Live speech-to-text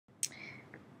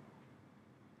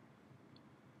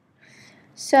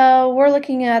So we're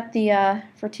looking at the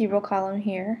vertebral column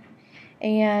here,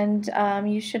 and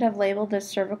you should have labeled the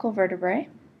cervical vertebrae,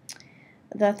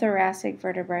 the thoracic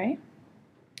vertebrae,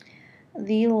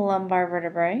 the lumbar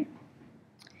vertebrae.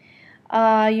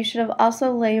 You should have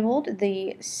also labeled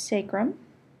the sacrum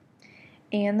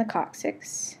and the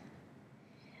coccyx,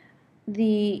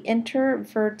 the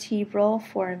intervertebral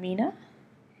foramina,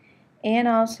 and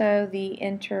also the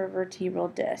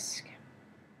intervertebral disc.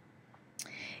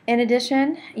 In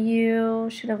addition, you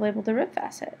should have labeled the rib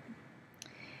facet.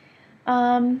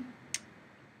 I'm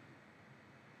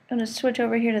going to switch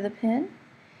over here to the pen.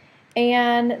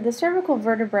 And the cervical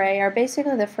vertebrae are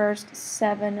basically the first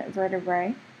 7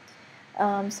 vertebrae.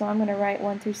 So I'm going to write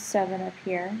 1 through 7 up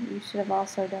here. You should have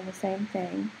also done the same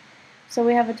thing. So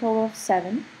we have a total of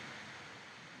 7.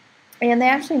 And they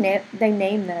actually they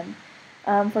name them.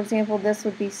 For example, this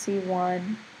would be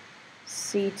C1,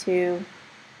 C2,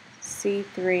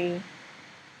 C3,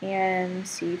 and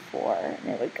C4, and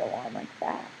it would go on like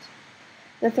that.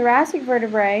 The thoracic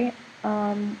vertebrae,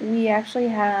 we actually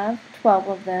have 12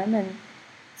 of them, and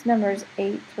it's numbers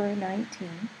 8 through 19.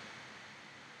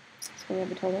 So we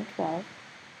have a total of 12.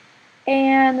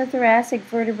 And the thoracic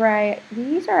vertebrae,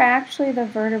 these are actually the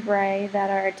vertebrae that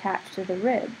are attached to the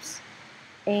ribs.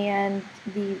 And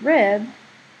the rib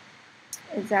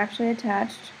is actually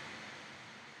attached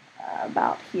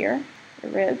about here, the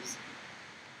ribs.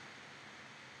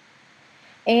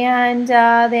 And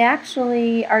they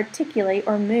actually articulate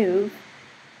or move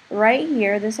right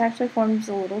here. This actually forms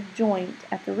a little joint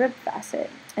at the rib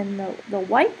facet. And the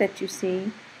white that you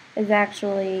see is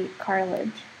actually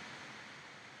cartilage.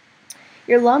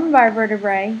 Your lumbar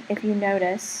vertebrae, if you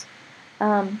notice,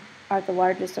 are the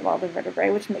largest of all the vertebrae,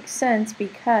 which makes sense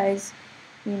because,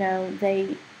 you know,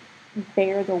 they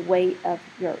bear the weight of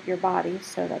your body,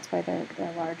 so that's why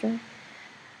they're larger.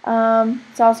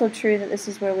 It's also true that this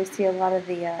is where we see a lot of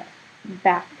the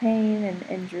back pain and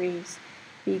injuries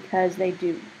because they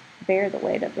do bear the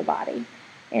weight of the body.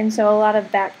 And so a lot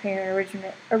of back pain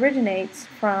originates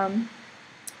from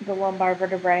the lumbar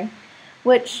vertebrae,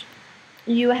 which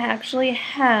you actually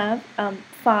have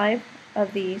 5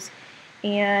 of these,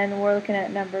 and we're looking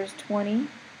at numbers 20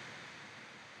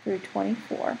 through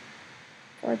 24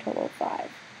 for a total of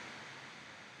 5.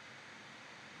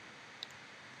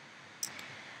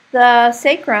 The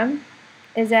sacrum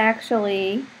is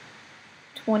actually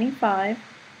 25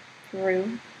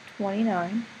 through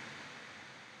 29,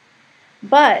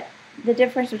 but the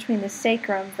difference between the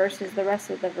sacrum versus the rest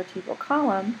of the vertebral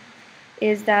column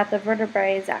is that the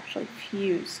vertebrae is actually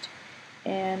fused,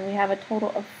 and we have a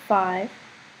total of 5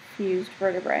 fused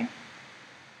vertebrae.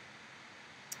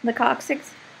 The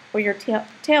coccyx, or your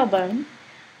tailbone,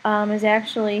 is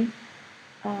actually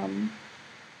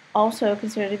also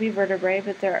considered to be vertebrae,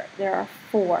 but there are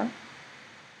 4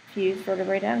 fused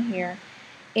vertebrae down here,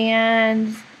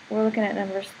 and we're looking at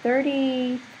numbers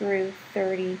 30 through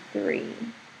 33.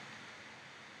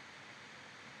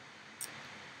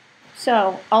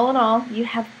 So, all in all, you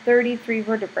have 33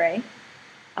 vertebrae.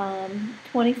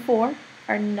 24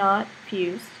 are not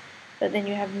fused, but then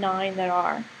you have 9 that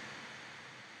are.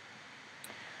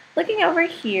 Looking over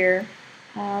here,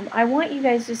 I want you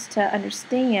guys just to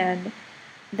understand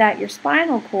that your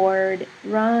spinal cord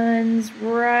runs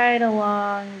right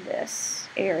along this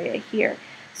area here.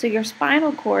 So your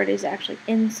spinal cord is actually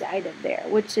inside of there,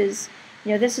 which is,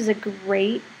 you know, this is a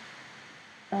great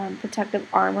protective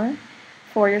armor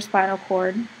for your spinal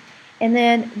cord. And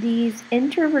then these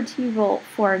intervertebral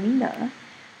foramina,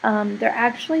 they're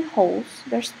actually holes,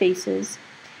 they're spaces,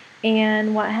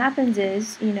 and what happens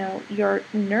is, you know, your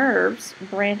nerves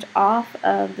branch off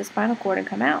of the spinal cord and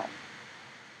come out.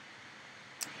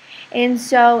 And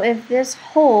so if this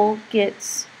hole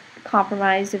gets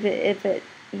compromised, if it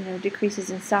you know, decreases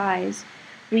in size,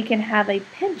 we can have a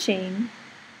pinching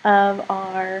of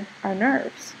our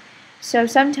nerves. So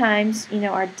sometimes, you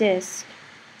know, our disc,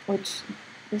 which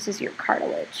this is your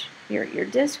cartilage, your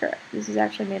disc, this is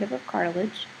actually made up of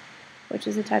cartilage, which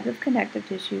is a type of connective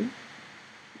tissue.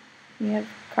 You have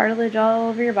cartilage all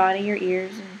over your body, your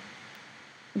ears, and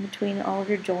in between all of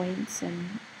your joints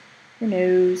and your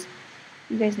nose.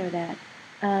 You guys know that.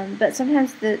 But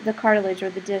sometimes the cartilage or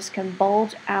the disc can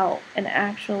bulge out and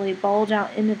actually bulge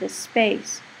out into this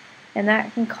space, and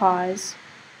that can cause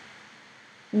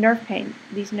nerve pain.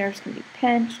 These nerves can be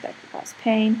pinched, that can cause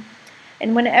pain.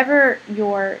 And whenever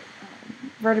your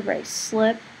vertebrae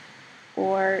slip,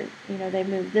 or, you know, they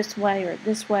move this way or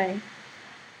this way,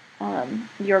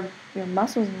 your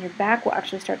muscles in your back will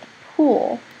actually start to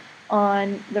pull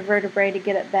on the vertebrae to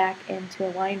get it back into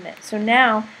alignment. So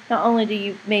now, not only do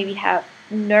you maybe have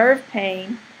nerve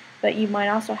pain, but you might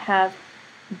also have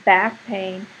back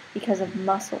pain because of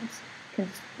muscles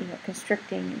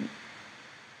constricting,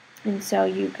 and so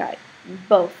you've got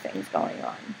both things going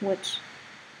on, which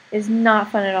is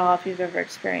not fun at all if you've ever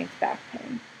experienced back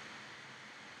pain.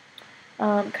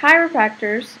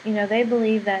 Chiropractors, they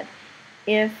believe that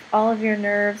if all of your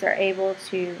nerves are able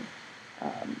to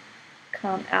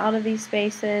come out of these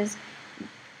spaces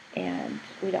and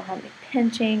we don't have any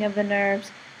pinching of the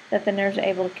nerves, that the nerves are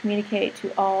able to communicate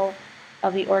to all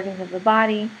of the organs of the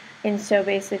body, and so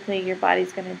basically your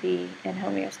body's going to be in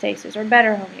homeostasis or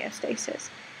better homeostasis.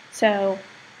 So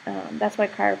that's why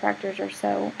chiropractors are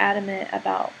so adamant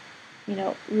about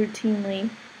routinely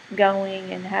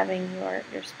going and having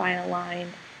your spine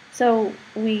aligned. So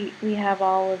we have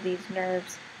all of these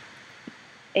nerves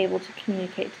able to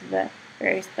communicate to the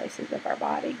various places of our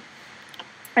body.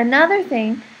 Another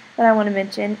thing that I want to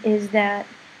mention is that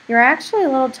you're actually a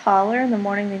little taller in the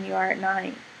morning than you are at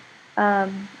night.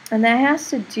 And that has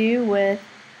to do with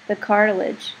the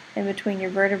cartilage in between your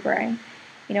vertebrae.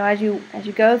 As you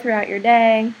go throughout your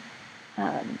day,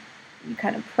 you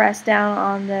kind of press down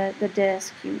on the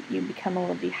disc, you become a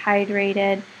little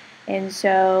dehydrated, and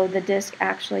so the disc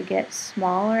actually gets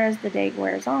smaller as the day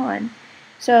wears on.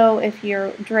 So if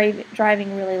you're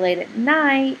driving really late at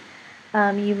night,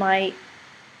 you might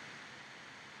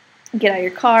get out of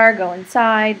your car, go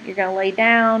inside, you're going to lay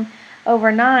down.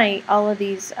 Overnight, all of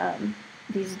these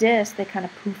discs, they kind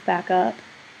of poof back up,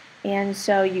 and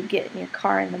so you get in your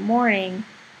car in the morning,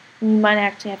 and you might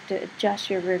actually have to adjust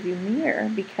your rearview mirror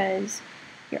because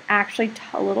you're actually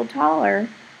a little taller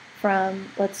from,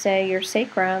 let's say, your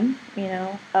sacrum,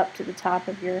 up to the top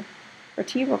of your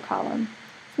vertebral column.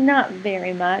 Not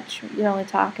very much. You're only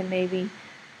talking maybe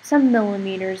some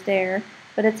millimeters there,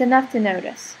 but it's enough to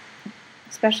notice,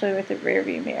 especially with the rear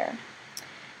view mirror.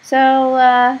 So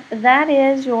that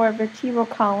is your vertebral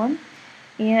column,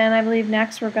 and I believe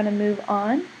next we're going to move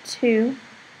on to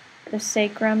the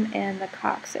sacrum and the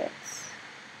coccyx.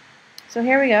 So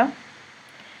here we go.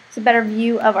 It's a better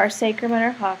view of our sacrum and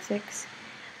our coccyx.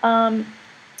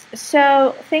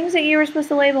 So things that you were supposed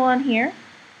to label on here.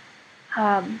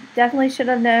 Definitely should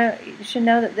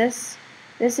know that this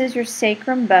is your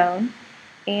sacrum bone,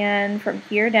 and from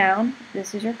here down,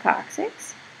 this is your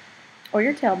coccyx or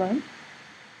your tailbone.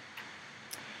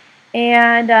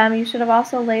 And you should have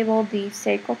also labeled the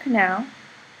sacral canal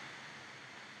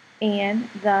and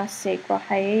the sacral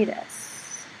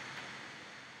hiatus.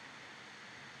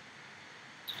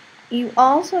 You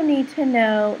also need to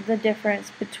know the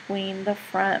difference between the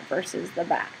front versus the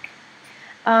back.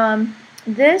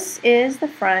 This is the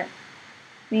front,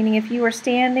 meaning if you were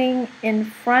standing in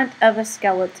front of a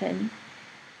skeleton,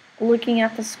 looking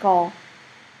at the skull,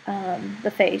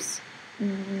 the face,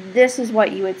 this is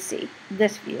what you would see,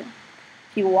 this view.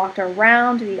 If you walked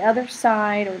around to the other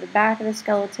side or the back of the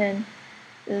skeleton,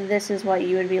 this is what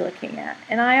you would be looking at.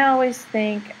 And I always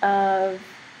think of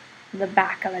the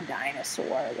back of a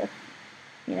dinosaur with,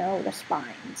 the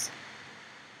spines.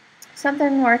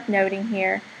 Something worth noting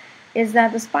here is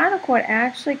that the spinal cord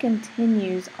actually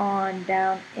continues on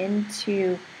down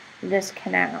into this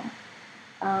canal.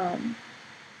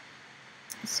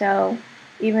 So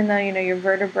even though, your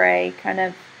vertebrae kind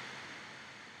of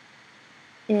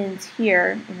ends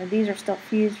here, these are still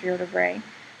fused vertebrae,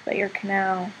 but your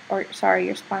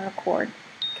your spinal cord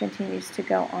continues to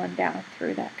go on down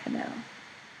through that canal.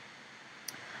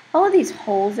 All of these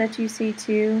holes that you see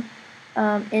too,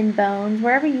 in bones,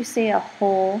 wherever you see a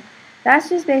hole, that's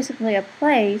just basically a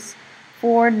place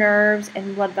for nerves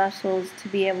and blood vessels to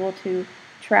be able to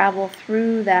travel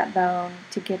through that bone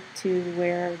to get to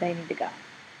where they need to go.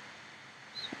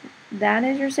 So that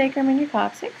is your sacrum and your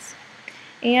coccyx.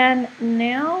 And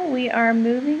now we are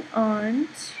moving on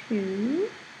to,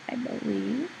 I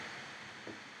believe,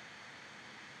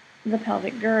 the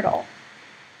pelvic girdle.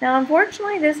 Now,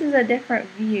 unfortunately, this is a different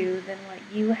view than what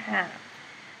you have,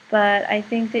 but I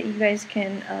think that you guys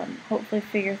can hopefully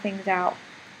figure things out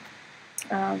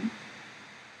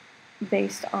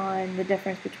based on the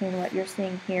difference between what you're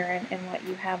seeing here and what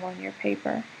you have on your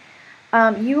paper.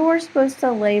 You were supposed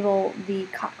to label the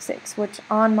coccyx, which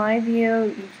on my view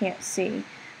you can't see,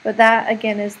 but that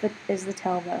again is the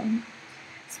tailbone.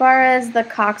 As far as the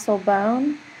coxal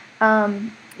bone,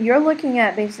 you're looking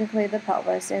at basically the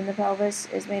pelvis, and the pelvis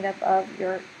is made up of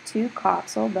your two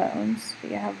coxal bones. So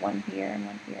you have one here and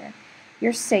one here.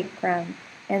 Your sacrum,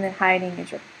 and then hiding is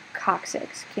your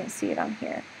coccyx. Can't see it on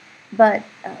here. But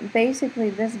basically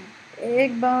this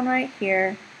big bone right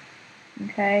here,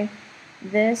 okay,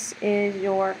 this is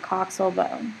your coxal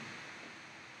bone.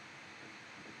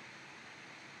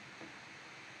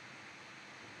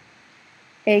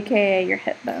 AKA your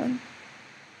hip bone.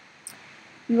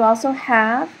 You also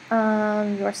have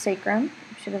your sacrum.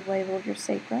 You should have labeled your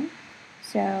sacrum.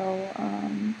 So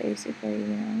basically,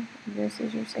 you know, this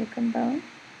is your sacrum bone.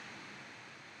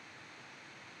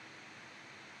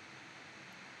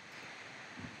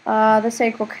 The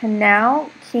sacral canal,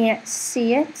 can't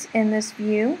see it in this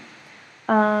view,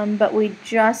 but we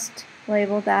just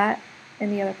labeled that in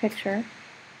the other picture.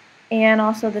 And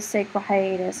also the sacral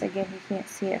hiatus, again, you can't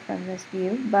see it from this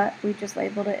view, but we just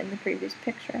labeled it in the previous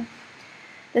picture.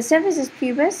 The symphysis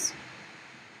pubis,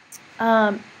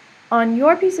 on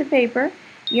your piece of paper,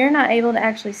 you're not able to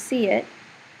actually see it,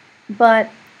 but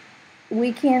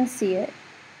we can see it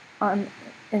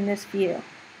in this view.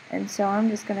 And so I'm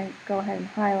just going to go ahead and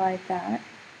highlight that,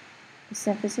 the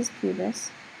symphysis pubis.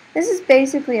 This is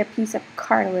basically a piece of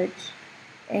cartilage,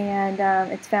 and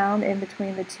it's found in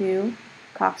between the two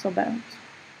coxal bones.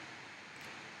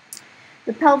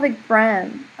 The pelvic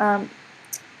brim,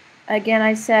 again,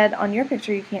 I said on your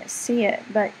picture you can't see it,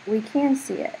 but we can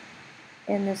see it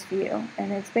in this view,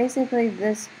 and it's basically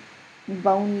this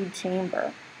bony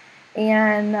chamber.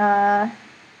 And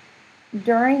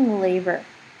during labor,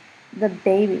 the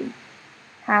baby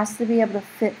has to be able to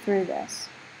fit through this.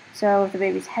 So if the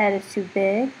baby's head is too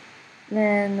big,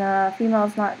 then the female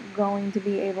is not going to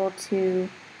be able to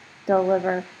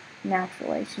deliver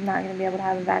naturally. She's not going to be able to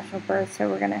have a vaginal birth, so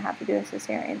we're going to have to do a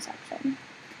cesarean section.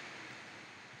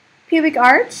 Pubic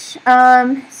arch,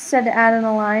 said to add in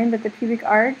a line, but the pubic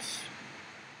arch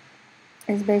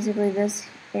is basically this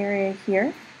area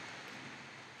here.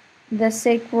 The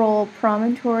sacral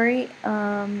promontory,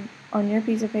 on your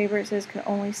piece of paper it says can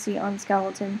only see on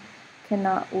skeleton,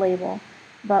 cannot label,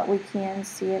 but we can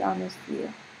see it on this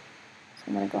view. So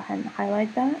I'm going to go ahead and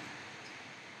highlight that.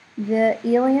 The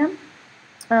ilium,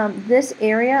 this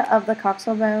area of the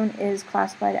coxal bone is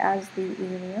classified as the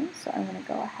ilium, so I'm going to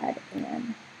go ahead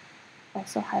and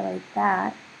also highlight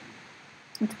that.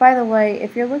 Which, by the way,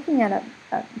 if you're looking at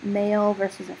a male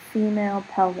versus a female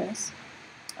pelvis,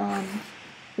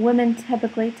 women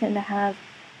typically tend to have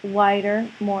wider,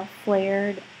 more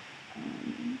flared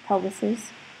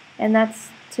pelvises, and that's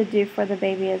to do for the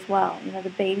baby as well. You know, the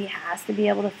baby has to be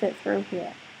able to fit through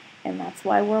here, and that's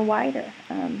why we're wider.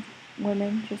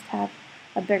 Women just have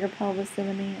a bigger pelvis than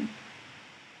a man.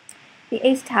 The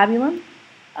acetabulum,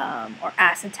 or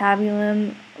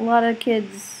acetabulum, a lot of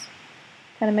kids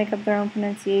kind of make up their own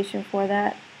pronunciation for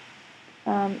that,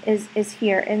 is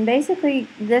here. And basically,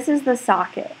 this is the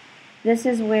socket. This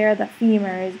is where the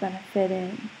femur is going to fit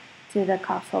in to the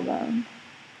coxal bone.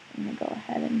 I'm going to go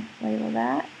ahead and label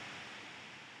that.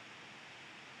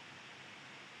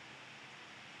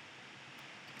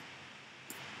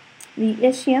 The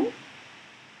ischium.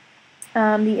 The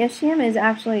ischium is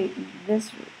actually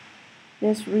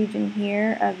this region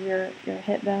here of your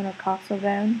hip bone or coxal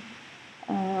bone.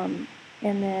 And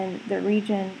then the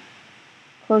region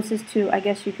closest to, I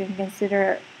guess you can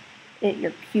consider it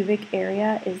your pubic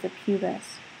area, is the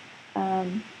pubis.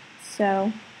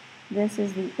 So this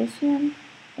is the ischium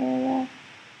area.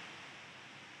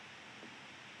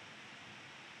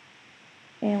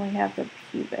 And we have the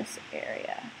pubis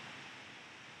area.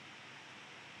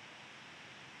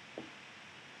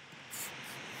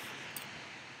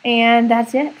 And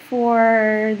that's it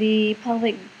for the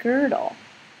pelvic girdle.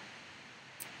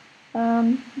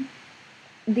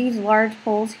 These large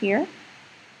holes here,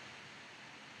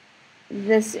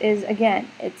 this is, again,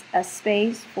 it's a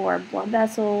space for blood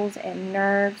vessels and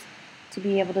nerves to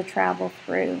be able to travel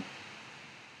through.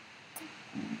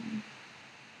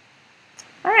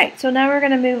 Alright, so now we're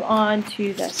going to move on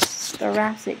to the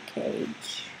thoracic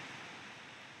cage.